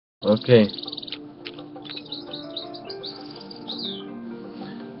Okay.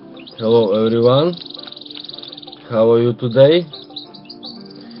 Hello everyone. How are you today?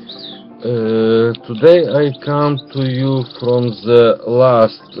 Today I come to you from the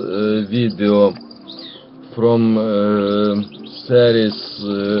last video from series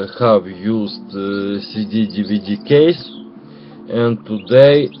have used CD DVD case, and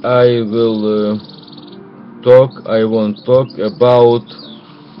today I want to talk about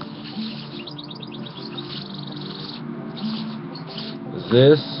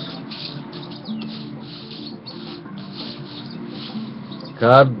this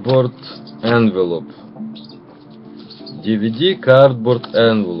cardboard envelope, DVD cardboard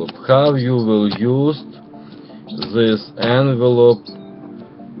envelope. How you will use this envelope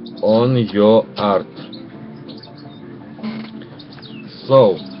on your art.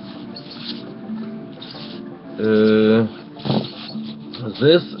 So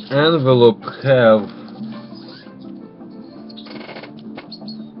this envelope have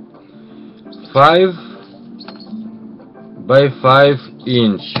 5 by 5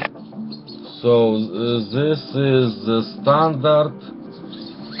 inch. So this is the standard,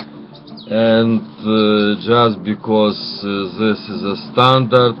 and just because this is a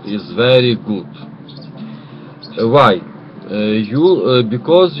standard is very good. Why?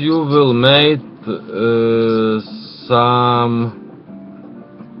 Because you will make some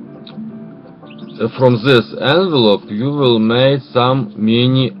from this envelope you will make some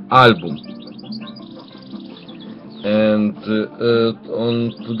mini album. And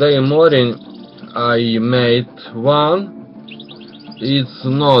on today morning I made one. It's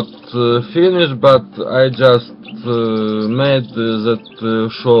not finished, but I just made that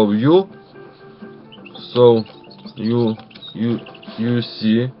show you, so you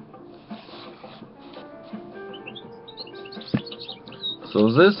see.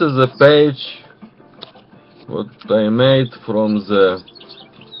 So this is a page what I made from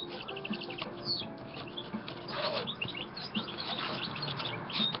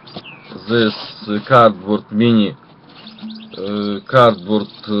this cardboard mini cardboard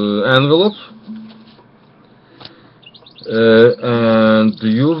envelope, and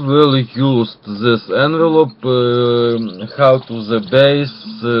you will use this envelope how to the base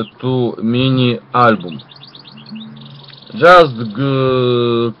to mini album. Just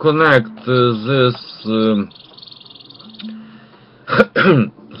connect this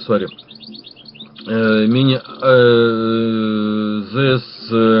sorry mini this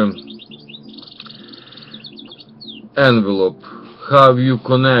envelope, how you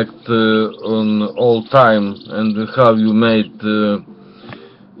connect on all time, and how you made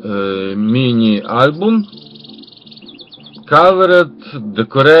mini album, cover it,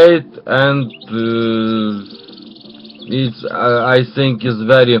 decorate, and it's I think is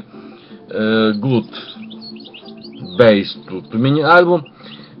very good base to mini album,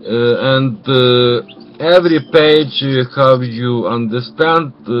 and every page how you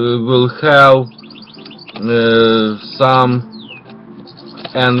understand will have some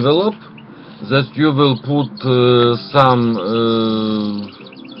envelope that you will put some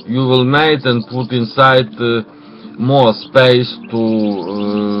you will make and put inside more space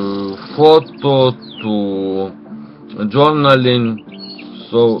to photo, to journaling.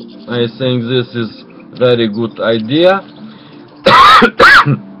 So I think this is very good idea.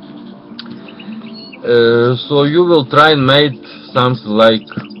 So you will try and make something like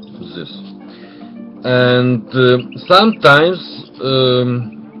this. And sometimes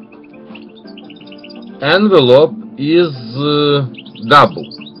envelope is double.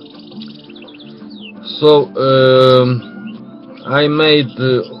 So I made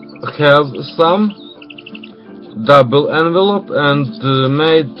have some double envelope and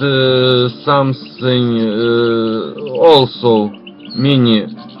made something also mini,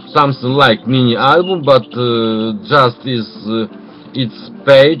 something like mini album, but just is its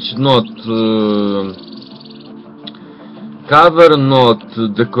page, not cover, not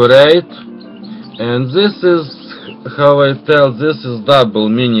decorate. And this is how I tell, this is double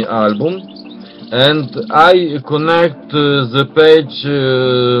mini album, and I connect the page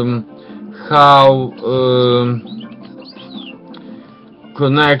how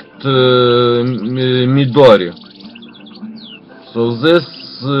connect Midori. So this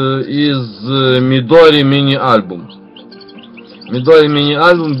is Midori mini album. Midori mini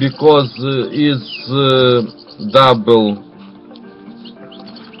album because it's double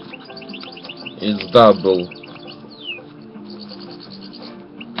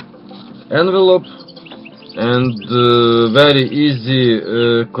envelope, and very easy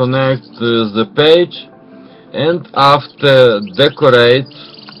connect the page, and after decorate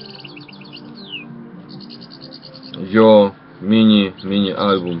your mini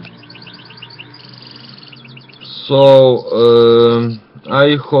album. So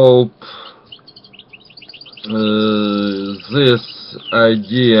I hope this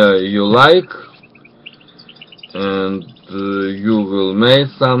idea you like, and you will make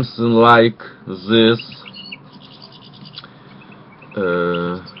something like this,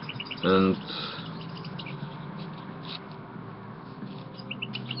 and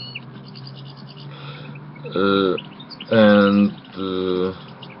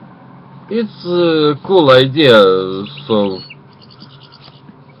it's a cool idea. So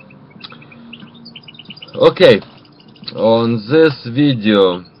okay, on this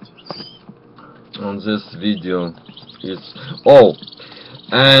video it's all,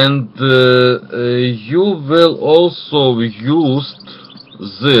 and you will also use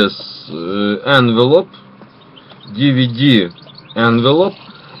this envelope, DVD envelope,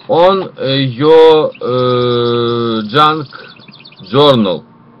 on your junk journal.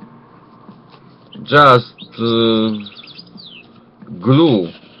 Just glue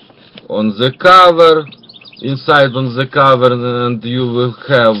on the cover, inside on the cover, and you will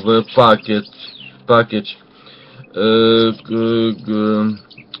have a package.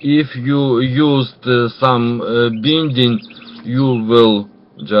 If you used some binding, you will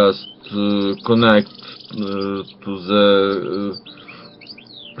just connect to the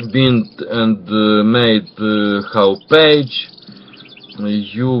bind and made how page.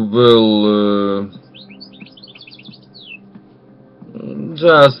 You will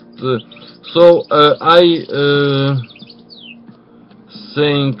just so I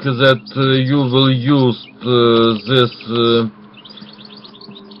think that you will use this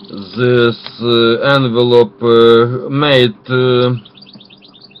envelope made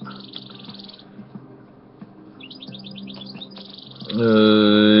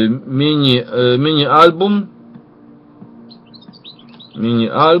mini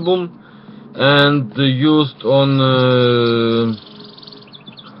album and used on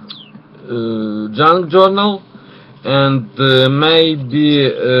junk journal, and maybe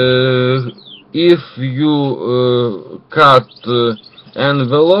if you cut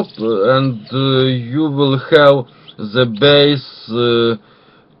envelope, and you will have the base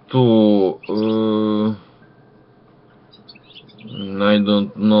to I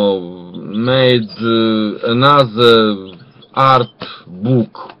don't know, made another art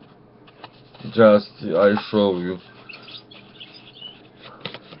book. Just I show you.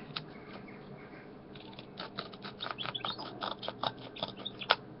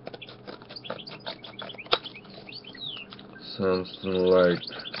 Something like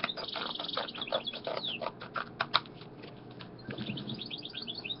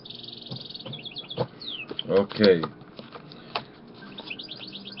okay.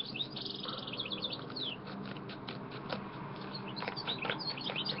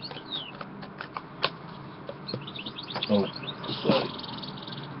 Oh, sorry.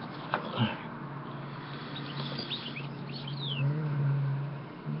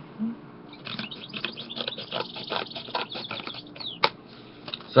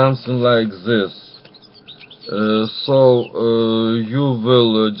 Something like this. So you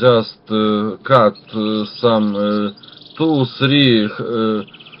will just cut some 2-3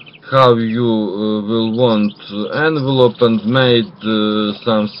 how you will want envelope, and made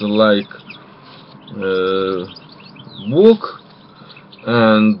something like book,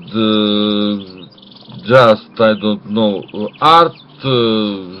 and just I don't know, art.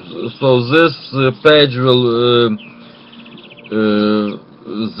 So this page will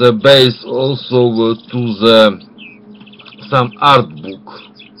the base also to the some art book.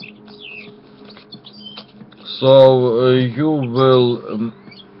 So you will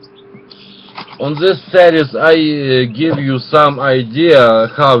on this series I give you some idea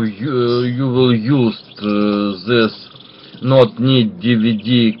how you will use this not need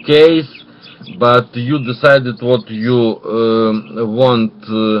DVD case, but you decided what you want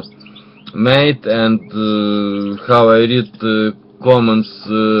made, and how I read comments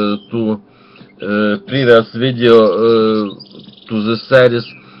to previous video to the series.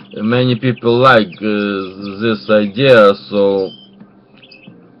 Many people like this idea, so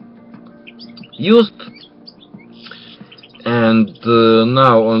used. And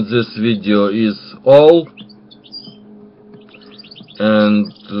now on this video is all,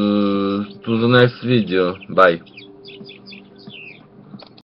 and to the next video. Bye.